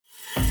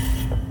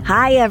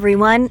Hi,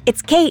 everyone.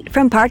 It's Kate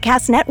from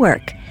Podcast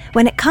Network.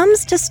 When it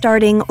comes to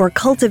starting or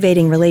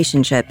cultivating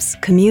relationships,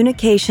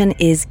 communication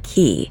is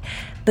key.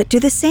 But do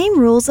the same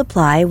rules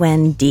apply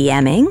when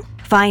DMing?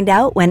 Find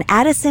out when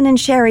Addison and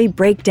Sherry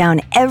break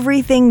down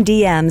everything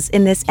DMs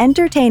in this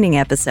entertaining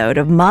episode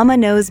of Mama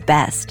Knows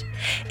Best.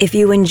 If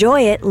you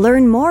enjoy it,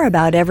 learn more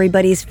about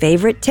everybody's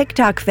favorite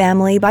TikTok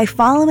family by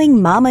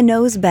following Mama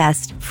Knows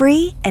Best,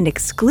 free and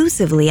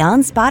exclusively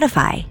on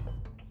Spotify.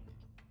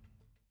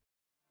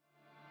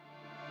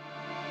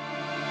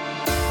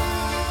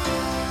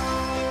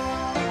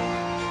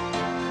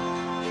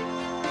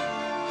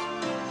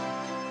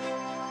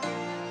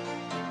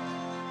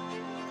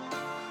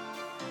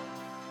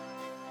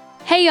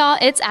 Hey y'all,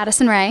 it's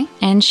Addison Ray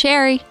and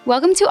Sherry.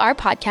 Welcome to our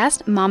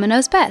podcast, Mama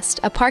Knows Best,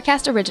 a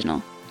Parcast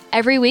original.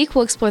 Every week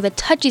we'll explore the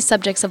touchy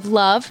subjects of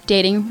love,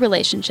 dating,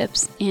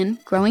 relationships,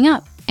 and growing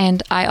up.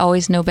 And I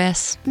always know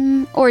best.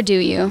 Or do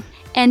you?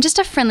 And just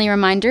a friendly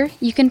reminder,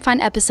 you can find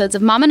episodes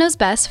of Mama Knows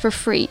Best for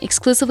free,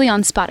 exclusively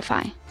on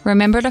Spotify.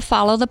 Remember to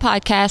follow the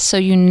podcast so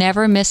you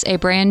never miss a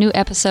brand new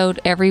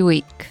episode every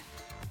week.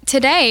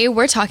 Today,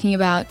 we're talking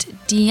about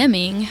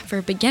DMing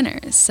for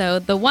beginners, so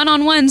the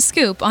one-on-one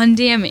scoop on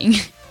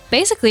DMing.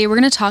 Basically, we're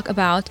going to talk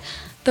about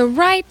the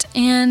right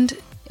and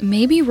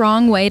maybe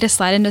wrong way to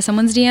slide into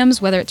someone's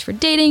DMs, whether it's for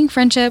dating,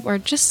 friendship, or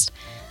just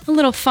a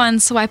little fun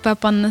swipe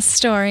up on the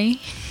story.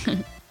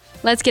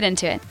 Let's get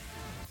into it.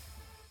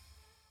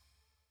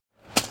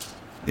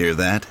 Hear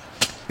that?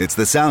 It's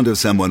the sound of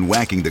someone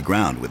whacking the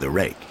ground with a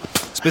rake.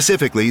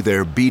 Specifically,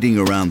 they're beating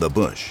around the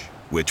bush,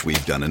 which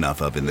we've done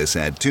enough of in this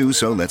ad too,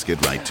 so let's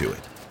get right to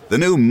it. The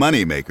new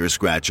Moneymaker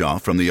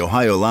scratch-off from the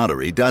Ohio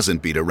Lottery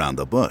doesn't beat around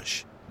the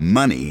bush.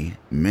 Money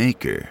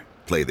Maker.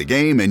 Play the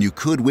game and you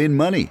could win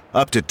money,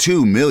 up to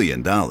 $2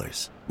 million.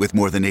 With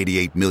more than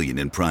 $88 million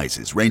in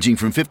prizes, ranging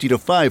from $50 to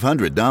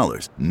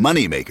 $500.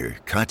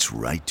 Moneymaker cuts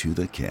right to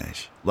the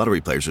cash. Lottery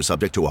players are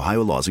subject to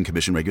Ohio laws and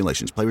commission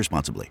regulations. Play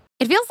responsibly.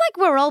 It feels like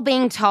we're all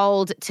being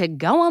told to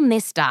go on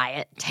this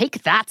diet,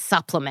 take that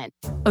supplement.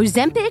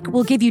 Ozempic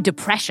will give you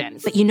depression,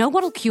 but you know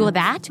what'll cure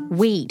that?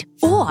 Weed.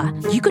 Or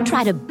you could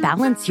try to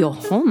balance your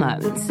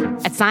hormones.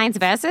 At Science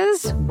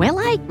Versus, we're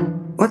like...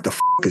 What the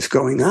is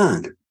going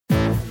on?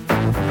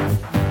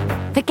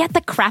 Forget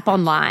the crap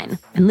online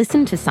and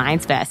listen to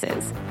Science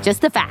Versus.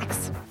 Just the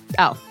facts.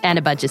 Oh, and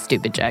a bunch of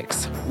stupid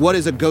jokes. What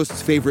is a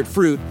ghost's favorite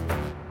fruit?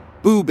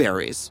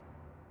 Blueberries.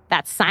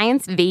 That's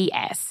Science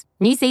VS.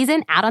 New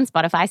season out on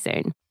Spotify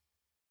soon.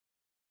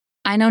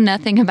 I know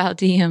nothing about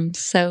DMs,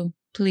 so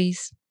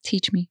please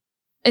teach me.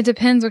 It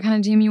depends what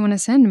kind of DM you want to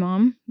send,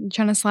 Mom. You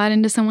trying to slide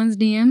into someone's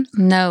DMs?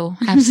 No,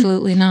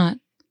 absolutely not.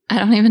 I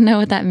don't even know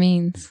what that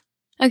means.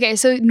 Okay,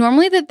 so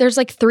normally there's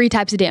like 3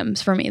 types of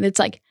DMs for me. It's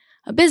like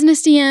a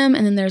business DM,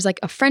 and then there's like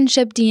a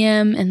friendship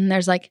DM, and then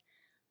there's like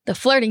the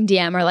flirting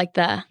DM, or like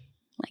the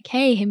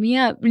hey, hit me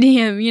up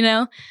DM, you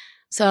know?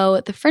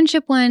 So the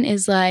friendship one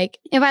is like,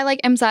 if I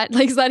am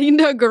sliding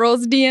into a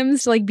girl's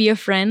DMs to like be a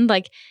friend,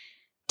 like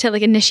to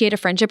like initiate a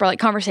friendship or like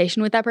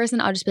conversation with that person,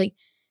 I'll just be like,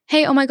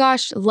 hey, oh my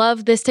gosh,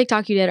 love this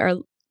TikTok you did, or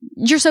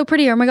you're so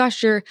pretty, or oh my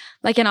gosh, you're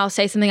like, and I'll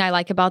say something I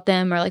like about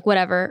them, or like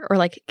whatever, or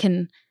like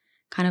can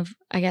kind of,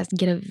 I guess,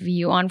 get a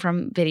view on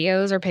from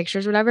videos or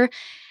pictures or whatever.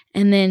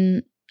 And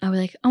then I'll be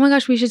like, oh my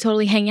gosh, we should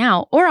totally hang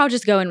out. Or I'll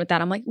just go in with that.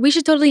 I'm like, we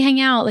should totally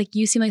hang out. Like,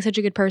 you seem like such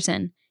a good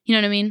person. You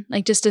know what I mean?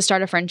 Like, just to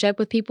start a friendship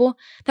with people.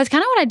 That's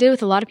kind of what I did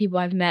with a lot of people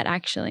I've met,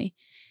 actually.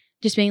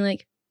 Just being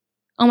like,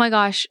 oh my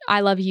gosh,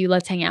 I love you.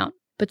 Let's hang out.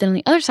 But then on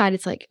the other side,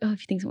 it's like, oh,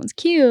 if you think someone's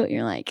cute,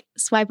 you're like,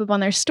 swipe up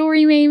on their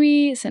story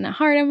maybe, send a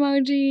heart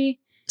emoji.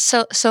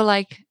 So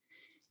like,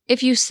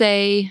 if you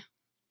say,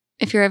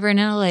 if you're ever in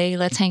LA,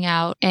 let's hang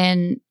out.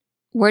 And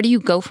where do you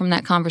go from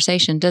that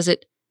conversation?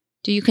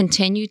 Do you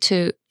continue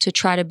to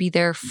try to be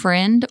their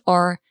friend,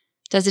 or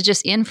does it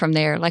just end from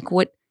there? Like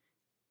what?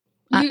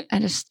 I'm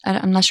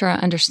not sure I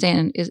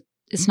understand.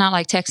 It's not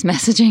like text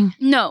messaging.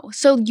 No.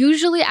 So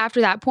usually after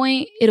that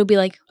point, it'll be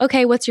like,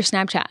 okay, what's your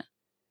Snapchat?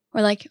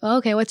 Or like, oh,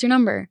 okay, what's your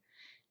number?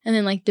 And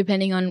then like,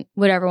 depending on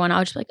whatever one,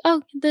 I'll just be like,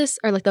 oh, this,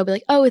 or like, they'll be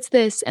like, oh, it's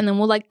this. And then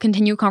we'll like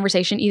continue a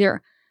conversation,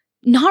 either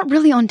not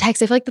really on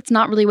text. I feel like that's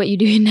not really what you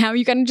do now.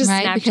 You kind of just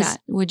Snapchat. Because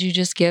would you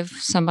just give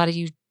somebody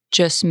you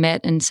just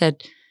met and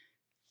said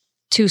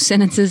 2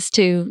 sentences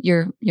to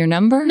your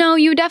number? No,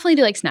 you would definitely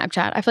do like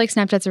Snapchat. I feel like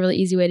Snapchat's a really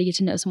easy way to get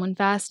to know someone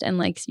fast. And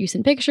like, you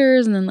send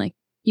pictures, and then like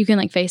you can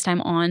like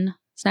FaceTime on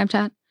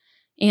Snapchat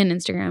and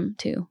Instagram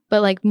too.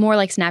 But like more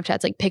like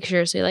Snapchat's like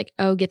pictures. So you're like,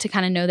 oh, get to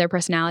kind of know their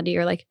personality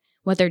or like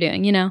what they're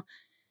doing, you know?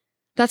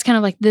 That's kind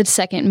of like the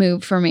second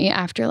move for me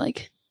after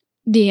like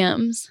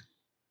DMs.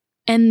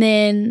 And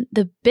then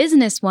the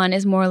business one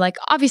is more like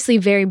obviously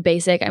very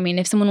basic. I mean,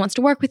 if someone wants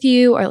to work with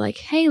you, or like,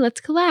 hey,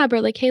 let's collab,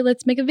 or like, hey,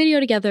 let's make a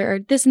video together, or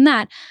this and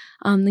that,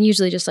 then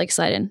usually just like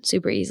slide in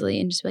super easily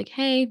and just be like,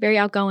 hey, very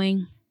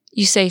outgoing.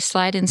 You say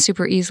slide in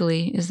super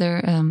easily. Is there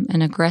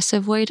an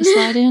aggressive way to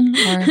slide in?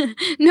 Or?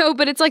 No,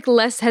 but it's like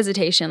less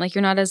hesitation. Like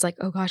you're not as like,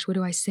 oh gosh, what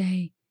do I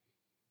say?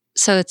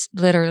 So it's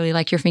literally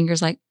like your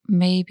fingers like,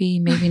 maybe,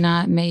 maybe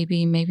not,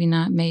 maybe, maybe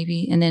not,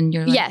 maybe. And then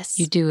you're like, yes,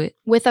 you do it.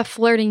 With a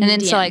flirting And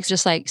then DM. so like,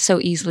 just like so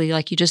easily,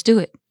 like you just do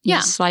it. You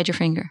just slide your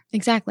finger.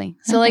 Exactly.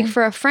 So like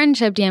for a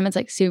friendship DM, it's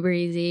like super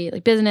easy.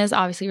 Like business,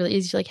 obviously really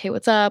easy. Like, hey,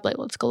 what's up? Like,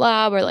 let's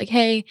collab. Or like,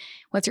 hey,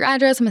 what's your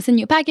address? I'm going to send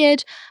you a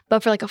package.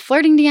 But for like a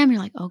flirting DM, you're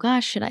like, oh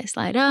gosh, should I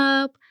slide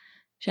up?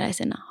 Should I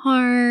send a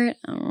heart?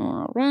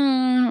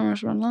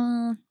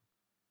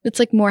 It's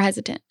like more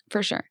hesitant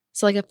for sure.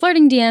 So like a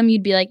flirting DM,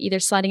 you'd be like either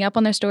sliding up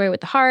on their story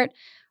with the heart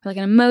or like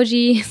an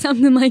emoji,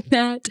 something like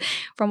that.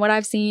 From what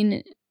I've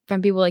seen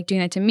from people like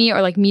doing that to me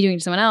or like me doing it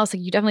to someone else,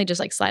 like you definitely just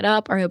like slide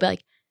up or you'll be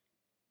like,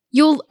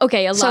 a lot of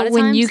times. So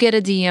when you get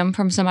a DM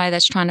from somebody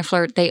that's trying to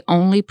flirt, they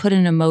only put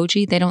an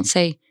emoji. They don't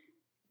say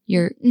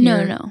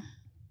No.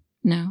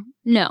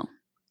 No.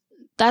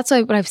 That's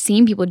like what I've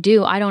seen people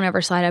do. I don't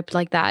ever slide up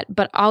like that,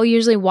 but I'll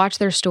usually watch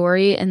their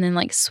story and then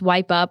like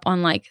swipe up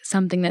on like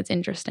something that's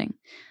interesting.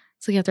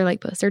 So if they're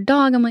like post their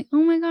dog, I'm like,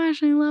 oh my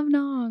gosh, I love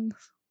dogs.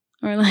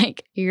 Or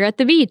like, you're at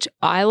the beach.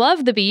 I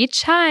love the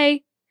beach.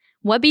 Hi.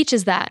 What beach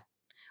is that?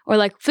 Or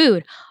like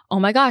food. Oh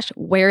my gosh,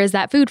 where is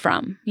that food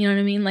from? You know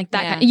what I mean? Like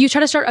that. Yeah. You try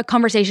to start a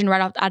conversation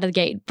right out of the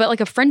gate. But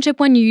like a friendship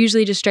one, you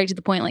usually just straight to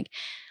the point. Like,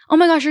 oh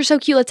my gosh, you're so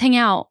cute. Let's hang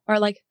out. Or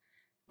like,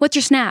 what's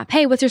your snap?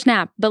 Hey, what's your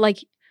snap? But like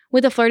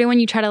with a flirty one,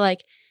 you try to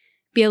like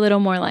be a little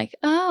more like,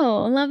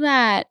 oh, I love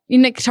that.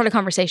 You like start a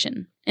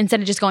conversation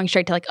instead of just going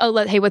straight to like, oh,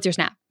 hey, what's your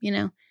snap? You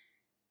know?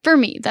 For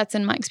me, that's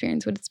in my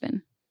experience what it's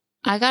been.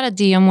 I got a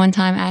DM one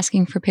time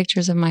asking for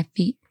pictures of my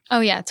feet. Oh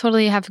yeah,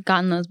 totally have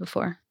gotten those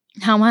before.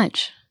 How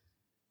much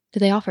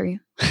did they offer you?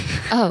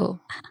 Oh,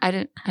 I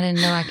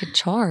didn't know I could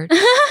charge.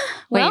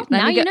 Well,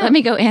 now you know. Let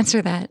me go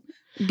answer that.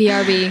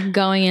 BRB,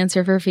 going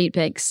answer for feet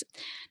pics.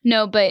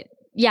 No, but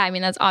yeah, I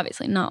mean, that's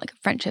obviously not like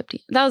a friendship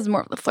DM. That was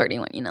more of the flirty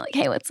one, you know, like,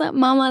 hey, what's up,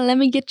 mama? Let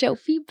me get your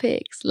feet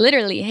pics.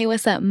 Literally, hey,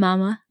 what's up,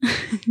 mama?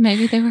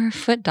 Maybe they were a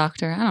foot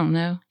doctor. I don't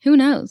know. Who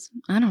knows?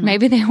 I don't know.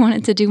 Maybe they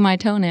wanted to do my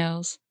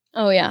toenails.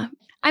 Oh, yeah.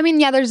 I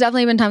mean, yeah, there's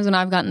definitely been times when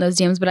I've gotten those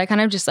DMs, but I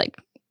kind of just like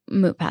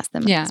move past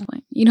them at this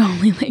point. You don't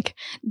only like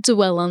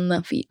dwell on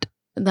the feet,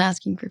 the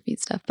asking for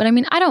feet stuff. But I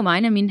mean, I don't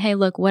mind. I mean, hey,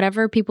 look,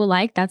 whatever people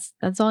like, that's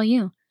all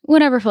you.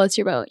 Whatever floats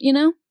your boat, you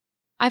know?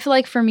 I feel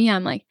like for me,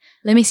 I'm like,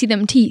 let me see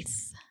them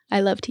teeth. I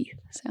love teeth.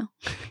 So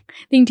I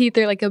think teeth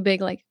are like a big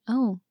like,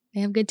 oh,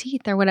 they have good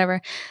teeth or whatever.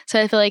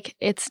 So I feel like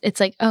it's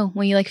like, oh,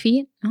 well, you like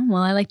feet? Oh,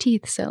 well, I like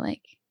teeth. So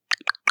like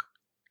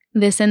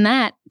this and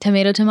that,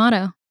 tomato,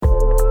 tomato.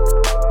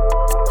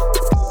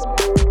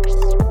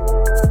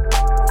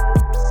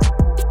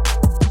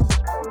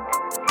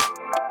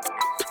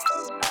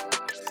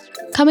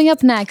 Coming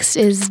up next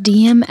is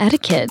DM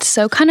etiquette.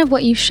 So kind of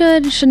what you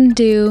shouldn't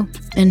do,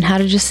 and how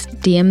to just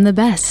DM the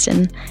best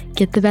and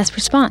get the best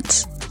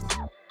response.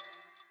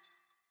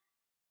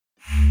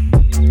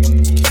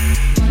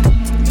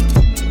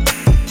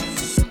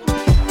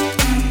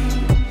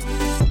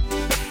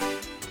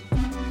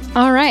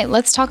 All right,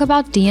 let's talk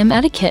about DM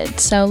etiquette.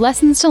 So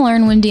lessons to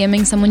learn when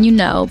DMing someone you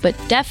know, but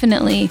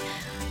definitely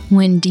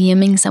when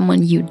DMing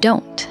someone you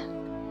don't.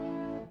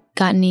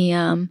 Got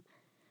any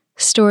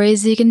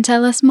stories you can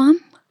tell us, Mom?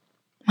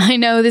 I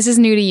know this is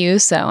new to you,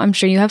 so I'm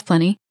sure you have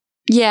plenty.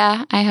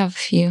 Yeah, I have a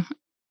few.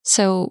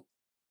 So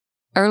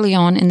early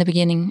on in the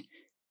beginning,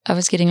 I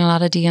was getting a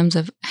lot of DMs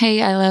of,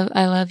 hey, I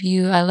love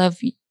you. I love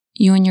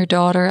you and your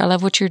daughter. I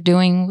love what you're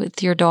doing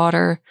with your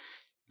daughter.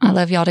 I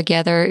love y'all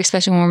together,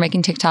 especially when we're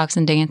making TikToks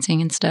and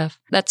dancing and stuff.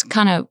 That's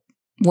kind of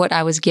what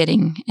I was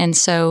getting. And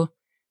so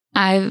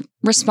I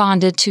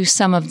responded to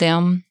some of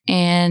them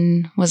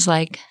and was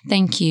like,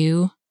 thank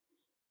you.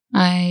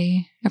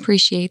 I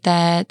appreciate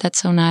that. That's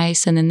so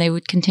nice. And then they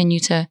would continue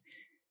to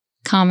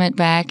comment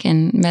back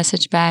and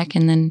message back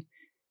and then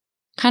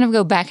kind of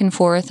go back and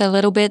forth a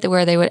little bit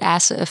where they would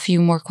ask a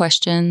few more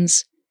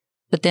questions.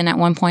 But then at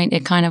one point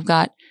it kind of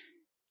got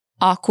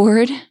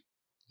awkward.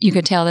 You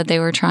could tell that they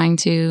were trying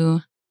to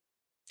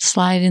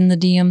slide in the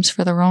DMs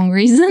for the wrong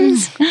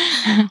reasons.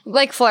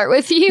 Like flirt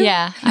with you?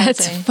 Yeah.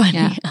 That's funny.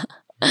 Yeah.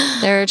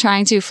 They were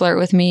trying to flirt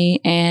with me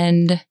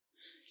and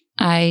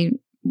I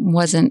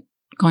wasn't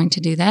going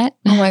to do that.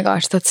 Oh my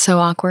gosh, that's so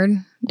awkward.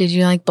 Did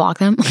you like block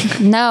them?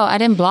 No, I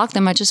didn't block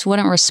them. I just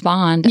wouldn't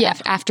respond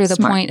after the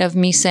Smart. point of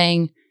me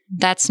saying,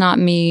 that's not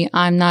me.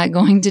 I'm not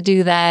going to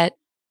do that.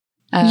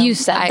 You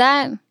said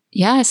that?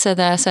 Yeah, I said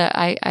that. I said,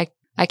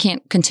 I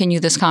can't continue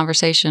this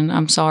conversation.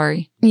 I'm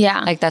sorry.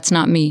 Yeah. Like, that's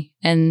not me.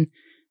 And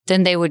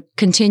then they would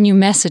continue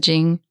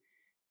messaging.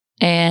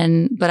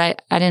 But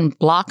I didn't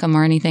block them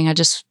or anything. I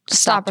just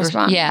Stop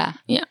responding. Yeah.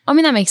 Yeah. I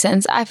mean, that makes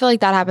sense. I feel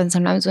like that happens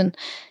sometimes when,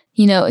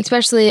 you know,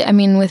 especially, I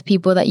mean, with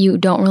people that you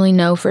don't really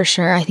know for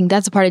sure. I think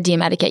that's a part of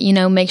DM etiquette, you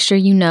know, make sure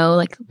you know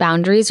like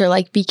boundaries or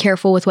like be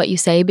careful with what you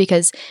say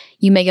because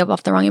you may give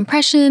off the wrong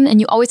impression. And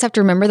you always have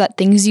to remember that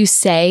things you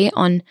say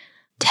on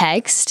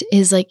text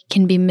is like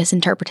can be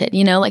misinterpreted,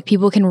 you know, like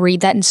people can read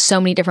that in so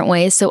many different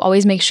ways. So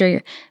always make sure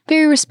you're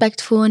very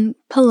respectful and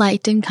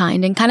polite and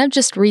kind and kind of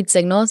just read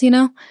signals, you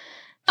know.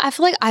 I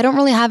feel like I don't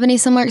really have any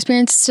similar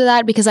experiences to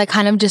that because I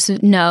kind of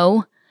just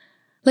know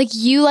Like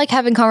you like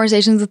having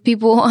conversations with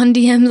people on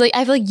DMs. Like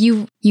I feel like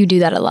you do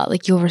that a lot.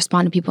 Like you'll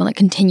respond to people and like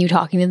continue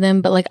talking to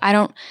them. But like I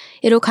don't,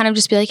 it'll kind of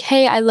just be like,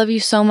 hey, I love you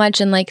so much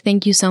and like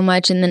thank you so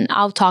much. And then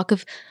I'll talk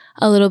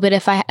a little bit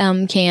if I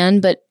can.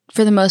 But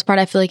for the most part,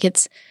 I feel like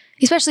it's,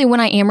 especially when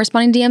I am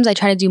responding to DMs, I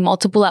try to do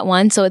multiple at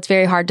once. So it's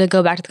very hard to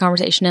go back to the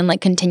conversation and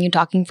like continue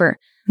talking for,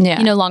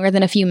 longer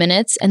than a few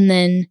minutes. And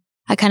then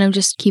I kind of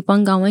just keep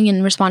on going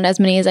and respond to as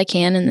many as I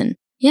can. And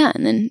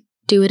then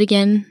do it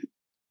again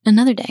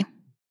another day.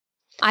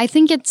 I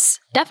think it's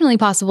definitely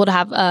possible to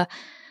have a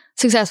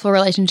successful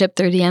relationship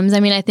through DMs.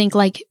 I mean, I think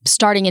like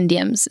starting in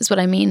DMs is what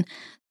I mean.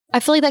 I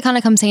feel like that kind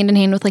of comes hand in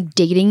hand with like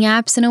dating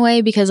apps in a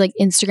way, because like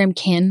Instagram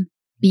can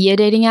be a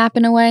dating app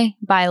in a way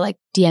by like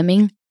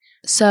DMing.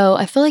 So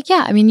I feel like,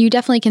 you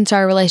definitely can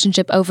start a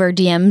relationship over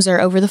DMs or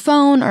over the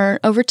phone or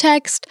over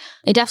text.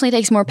 It definitely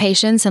takes more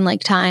patience and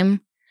like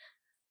time.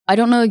 I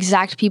don't know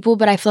exact people,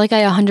 but I feel like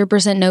I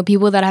 100% know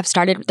people that have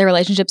started their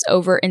relationships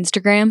over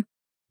Instagram.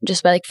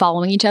 Just by like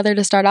following each other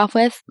to start off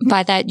with.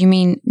 By that, you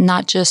mean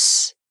not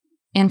just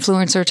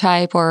influencer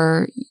type,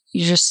 or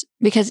you just,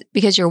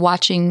 because you're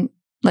watching,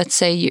 let's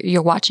say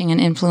you're watching an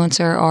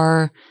influencer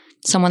or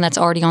someone that's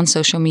already on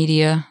social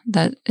media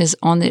that is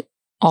on it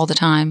all the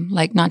time,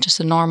 like not just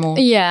a normal.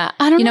 Yeah.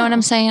 I don't know. You know what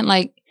I'm saying?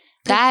 Like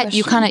Good that,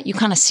 question. you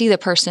kind of see the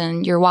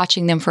person, you're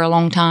watching them for a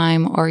long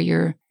time, or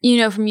you're.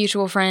 From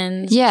mutual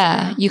friends.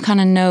 Yeah. You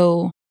kind of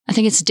know. I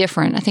think it's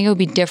different. I think it would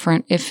be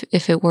different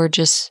if it were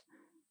just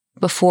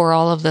before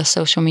all of the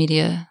social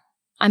media.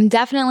 I'm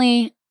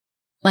definitely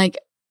like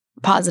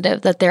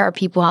positive that there are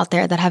people out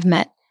there that have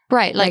met.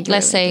 Right. Like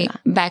let's say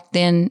back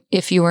then,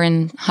 if you were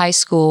in high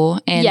school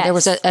and there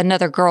was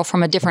another girl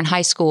from a different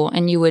high school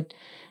and you would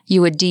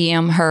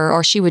DM her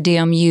or she would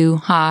DM you,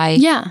 hi.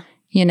 Yeah.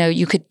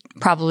 You could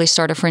probably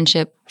start a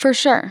friendship. For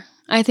sure.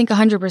 I think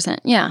 100%.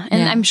 Yeah.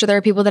 And I'm sure there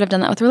are people that have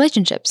done that with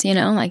relationships,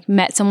 like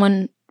met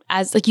someone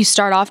as like you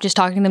start off just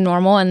talking to them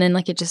normal and then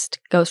like it just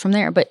goes from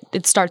there, but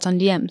it starts on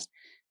DMs.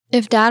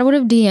 If Dad would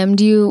have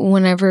DM'd you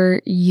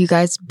whenever you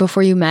guys,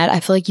 before you met, I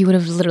feel like you would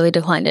have literally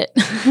declined it.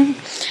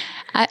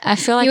 I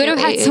feel like you would have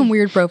had some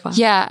weird profile.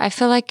 Yeah, I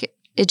feel like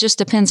it just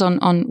depends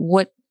on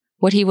what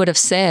he would have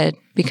said,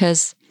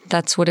 because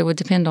that's what it would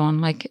depend on.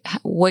 Like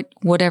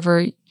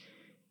whatever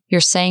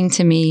you're saying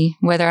to me,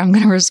 whether I'm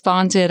going to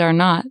respond to it or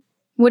not.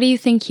 What do you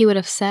think he would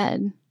have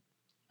said?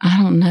 I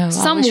don't know.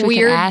 Some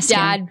weird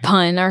dad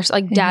pun or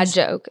like dad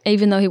joke,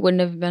 even though he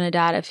wouldn't have been a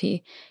dad if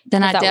he.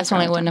 Then I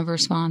definitely wouldn't have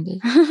responded.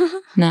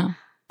 No.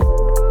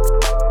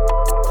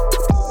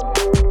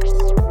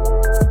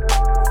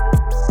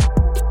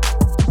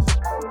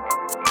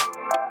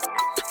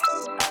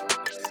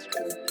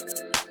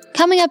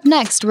 Coming up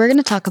next, we're going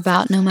to talk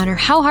about no matter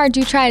how hard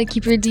you try to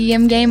keep your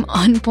DM game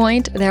on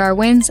point, there are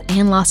wins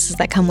and losses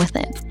that come with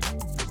it.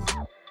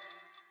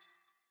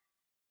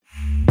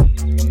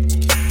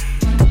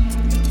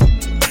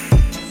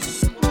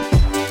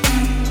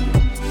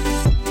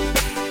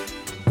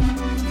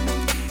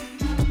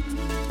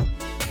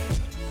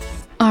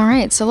 All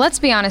right, so let's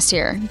be honest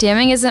here.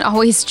 DMing isn't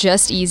always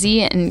just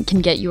easy and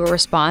can get you a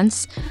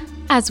response,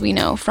 as we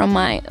know from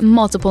my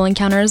multiple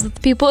encounters with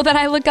people that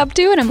I look up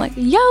to, and I'm like,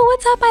 yo,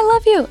 what's up? I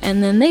love you.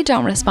 And then they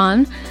don't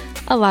respond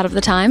a lot of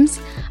the times.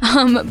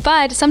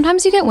 But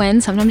sometimes you get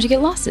wins, sometimes you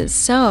get losses.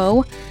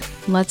 So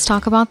let's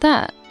talk about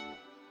that.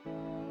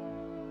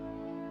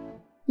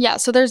 Yeah,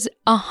 so there's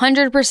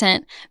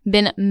 100%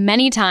 been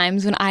many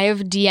times when I have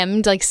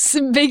DM'd like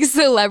big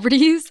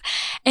celebrities,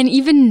 and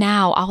even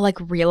now I'll like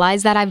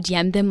realize that I've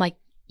DM'd them like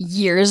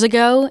years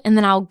ago, and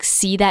then I'll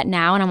see that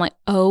now and I'm like,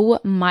 oh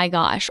my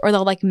gosh. Or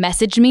they'll like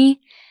message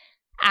me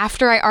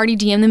after I already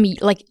DM'd them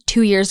like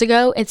 2 years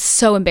ago. It's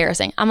so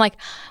embarrassing. I'm like,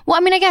 well, I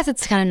mean, I guess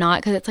it's kind of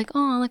not, because it's like,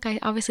 oh, like I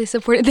obviously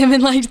supported them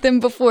and liked them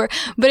before,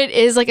 but it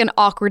is like an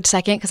awkward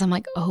second because I'm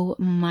like, oh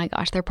my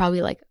gosh, they're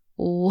probably like,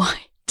 what?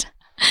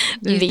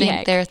 You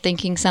think they're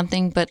thinking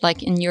something, but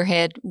like in your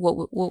head,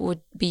 what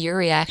would be your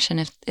reaction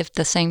if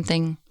the same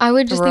thing? I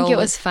would just think it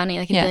was funny.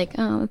 Like, it'd be like,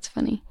 oh, it's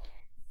funny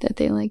that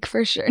they like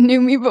for sure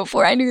knew me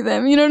before I knew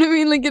them. You know what I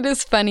mean? Like, it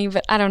is funny,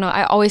 but I don't know.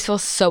 I always feel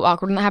so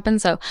awkward when that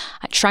happens. So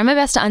I try my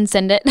best to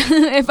unsend it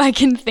if I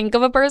can think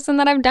of a person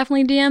that I've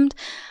definitely DM'd.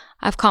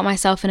 I've caught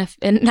myself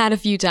in that a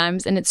few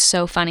times, and it's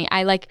so funny.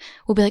 I like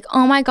will be like,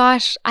 oh my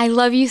gosh, I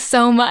love you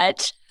so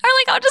much. Or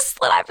like I'll just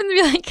slip up and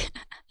be like,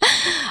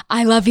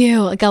 I love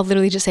you. Like I'll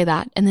literally just say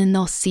that, and then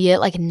they'll see it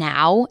like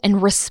now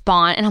and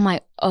respond, and I'm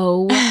like,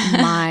 oh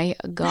my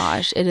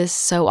gosh, it is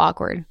so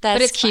awkward.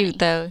 That's cute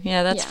though.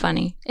 Yeah, that's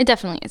funny. It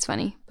definitely is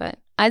funny. But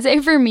I'd say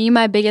for me,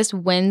 my biggest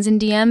wins in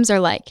DMs are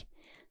like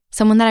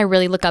someone that I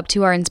really look up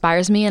to or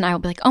inspires me, and I'll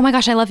be like, oh my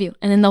gosh, I love you,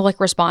 and then they'll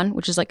like respond,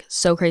 which is like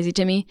so crazy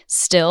to me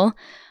still.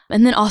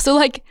 And then also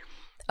like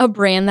a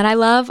brand that I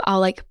love, I'll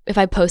like, if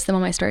I post them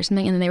on my story or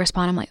something and then they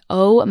respond, I'm like,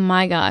 oh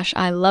my gosh,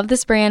 I love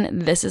this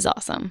brand. This is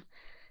awesome.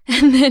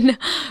 And then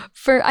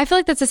I feel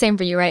like that's the same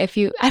for you, right? I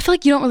feel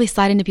like you don't really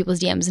slide into people's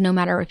DMs no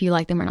matter if you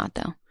like them or not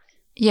though.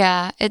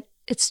 Yeah,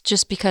 it's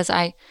just because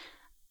I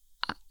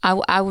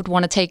would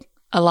want to take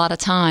a lot of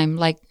time,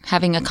 like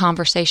having a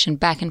conversation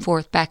back and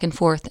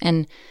forth.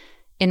 And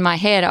in my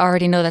head, I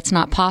already know that's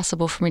not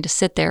possible for me to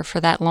sit there for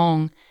that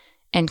long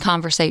and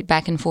conversate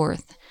back and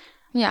forth.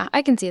 Yeah,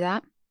 I can see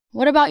that.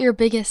 What about your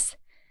biggest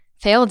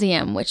fail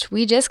DM, which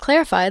we just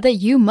clarified that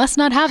you must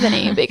not have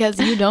any because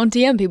you don't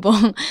DM people.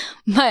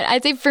 But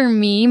I'd say for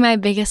me, my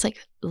biggest like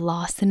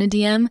loss in a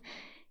DM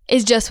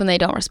is just when they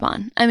don't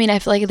respond. I mean, I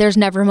feel like there's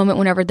never a moment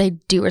whenever they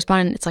do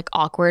respond and it's like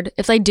awkward.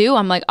 If they do,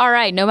 I'm like, all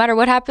right, no matter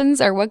what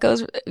happens or what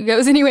goes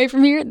anyway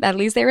from here, at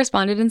least they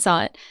responded and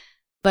saw it.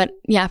 But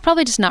yeah,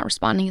 probably just not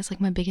responding is like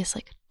my biggest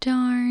like,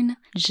 darn,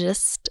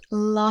 just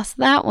lost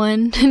that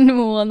one and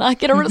will not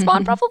get a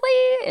response probably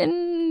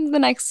in the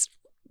next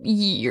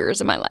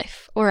years of my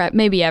life or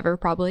maybe ever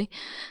probably.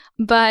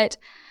 But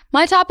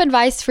my top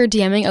advice for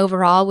DMing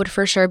overall would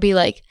for sure be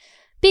like,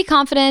 be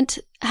confident,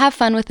 have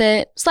fun with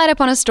it, slide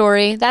up on a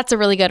story. That's a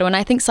really good one.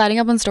 I think sliding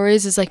up on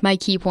stories is like my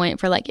key point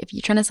for like if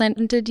you're trying to slide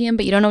into a DM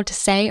but you don't know what to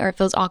say or it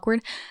feels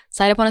awkward,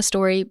 slide up on a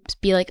story,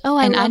 be like, oh,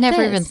 I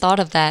never even thought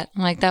of that.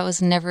 Like that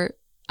was never,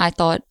 I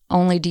thought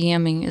only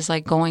DMing is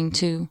like going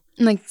to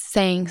like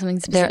saying something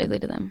specifically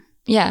to them.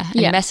 Yeah,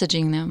 and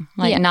messaging them,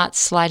 like not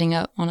sliding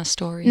up on a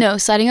story. No,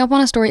 sliding up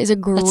on a story is a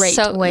great way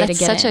to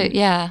get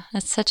in.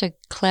 That's such a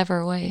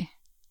clever way.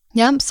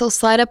 Yeah, so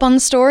slide up on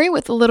the story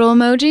with a little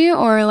emoji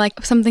or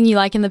like something you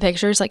like in the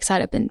pictures, like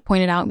slide up and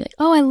point it out and be like,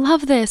 oh, I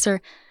love this.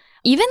 Or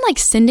even like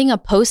sending a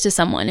post to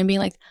someone and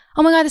being like,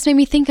 oh my God, this made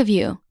me think of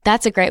you.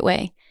 That's a great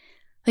way.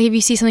 Like if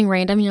you see something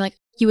random and you're like,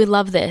 you would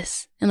love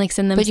this and like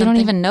send them But something. you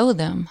don't even know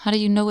them. How do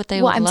you know what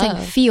they would love? Well, I'm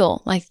saying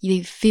feel like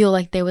you feel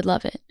like they would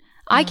love it.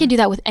 I could do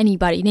that with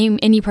anybody. Name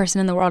any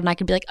person in the world and I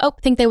could be like, oh,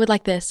 think they would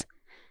like this.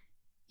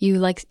 You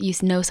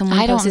know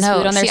someone posts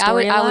food on their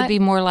story I would be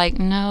more like,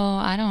 no,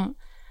 I don't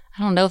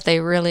know if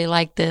they really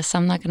like this.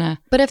 I'm not going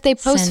to. But if they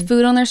post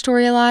food on their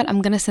story a lot,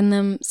 I'm going to send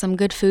them some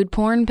good food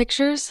porn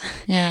pictures.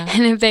 Yeah.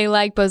 And if they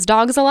like post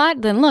dogs a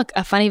lot, then look,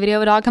 a funny video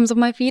of a dog comes up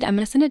my feed. I'm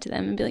going to send it to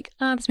them and be like,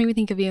 oh, this made me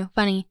think of you.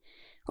 Funny.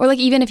 Or like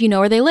even if you know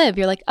where they live,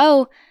 you're like,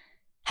 oh,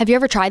 have you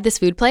ever tried this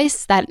food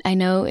place that I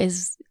know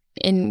is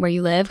in where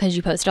you live because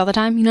you post it all the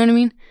time? You know what I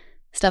mean?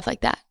 Stuff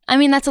like that. I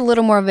mean, that's a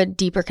little more of a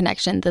deeper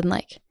connection than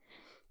like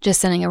just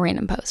sending a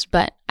random post.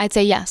 But I'd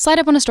say, yeah, slide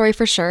up on a story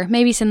for sure.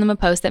 Maybe send them a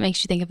post that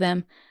makes you think of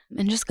them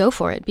and just go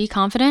for it. Be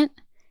confident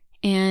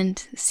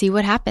and see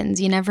what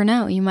happens. You never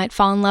know. You might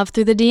fall in love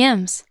through the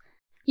DMs.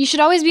 You should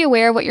always be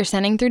aware of what you're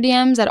sending through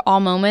DMs at all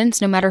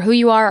moments, no matter who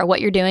you are or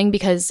what you're doing,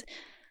 because,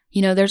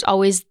 you know, there's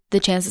always the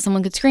chance that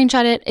someone could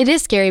screenshot it. It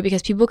is scary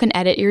because people can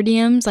edit your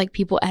DMs. Like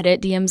people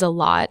edit DMs a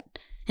lot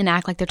and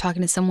act like they're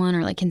talking to someone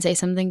or like can say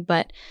something.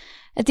 But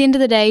at the end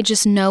of the day,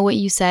 just know what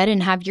you said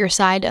and have your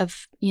side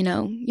of, you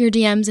know, your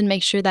DMs and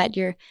make sure that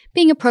you're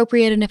being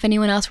appropriate. And if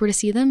anyone else were to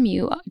see them,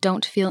 you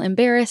don't feel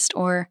embarrassed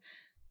or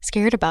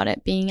scared about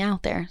it being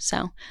out there.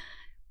 So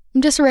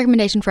just a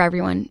recommendation for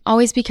everyone.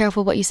 Always be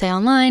careful what you say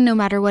online, no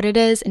matter what it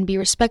is, and be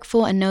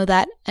respectful and know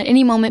that at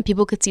any moment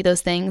people could see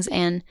those things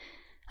and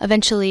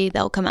eventually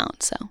they'll come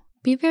out. So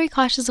be very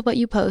cautious of what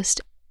you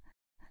post.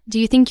 Do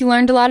you think you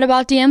learned a lot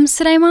about DMs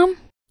today, Mom?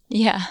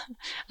 Yeah,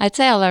 I'd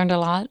say I learned a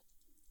lot.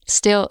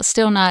 Still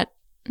not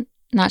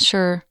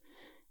sure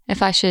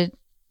if I should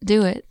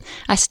do it.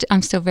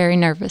 I'm still very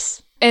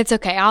nervous. It's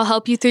okay. I'll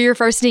help you through your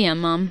first DM,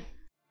 Mom.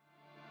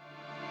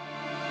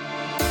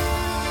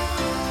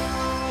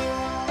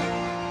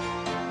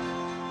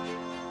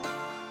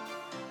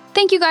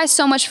 Thank you guys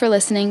so much for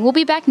listening. We'll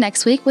be back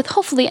next week with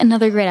hopefully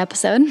another great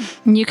episode.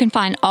 You can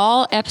find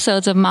all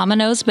episodes of Mama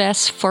Knows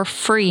Best for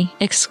free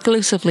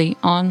exclusively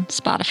on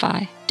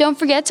Spotify. Don't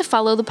forget to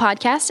follow the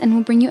podcast and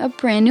we'll bring you a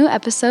brand new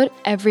episode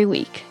every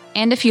week.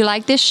 And if you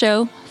like this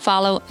show,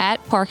 follow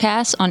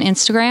 @Parcast on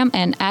Instagram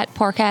and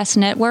 @Parcast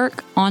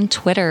Network on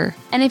Twitter.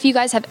 And if you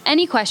guys have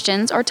any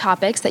questions or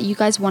topics that you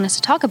guys want us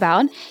to talk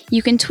about,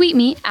 you can tweet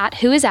me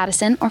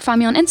 @WhoIsAddison or find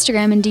me on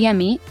Instagram and DM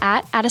me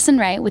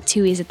 @AddisonRay with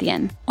 2 E's at the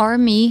end. Or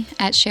me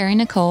 @Sherry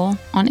Nicole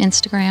on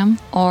Instagram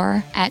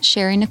or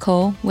 @Sherry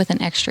Nicole with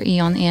an extra E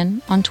on the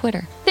end on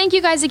Twitter. Thank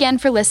you guys again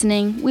for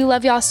listening. We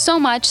love y'all so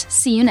much.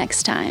 See you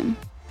next time.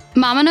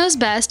 Mama Knows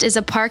Best is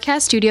a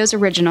Parcast Studios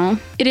original.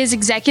 It is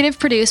executive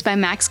produced by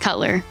Max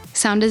Cutler,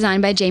 sound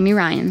designed by Jamie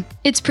Ryan.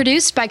 It's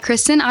produced by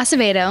Kristen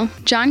Acevedo,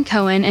 John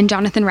Cohen, and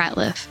Jonathan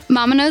Ratliff.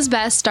 Mama Knows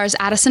Best stars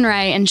Addison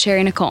Ray and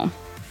Sherry Nicole.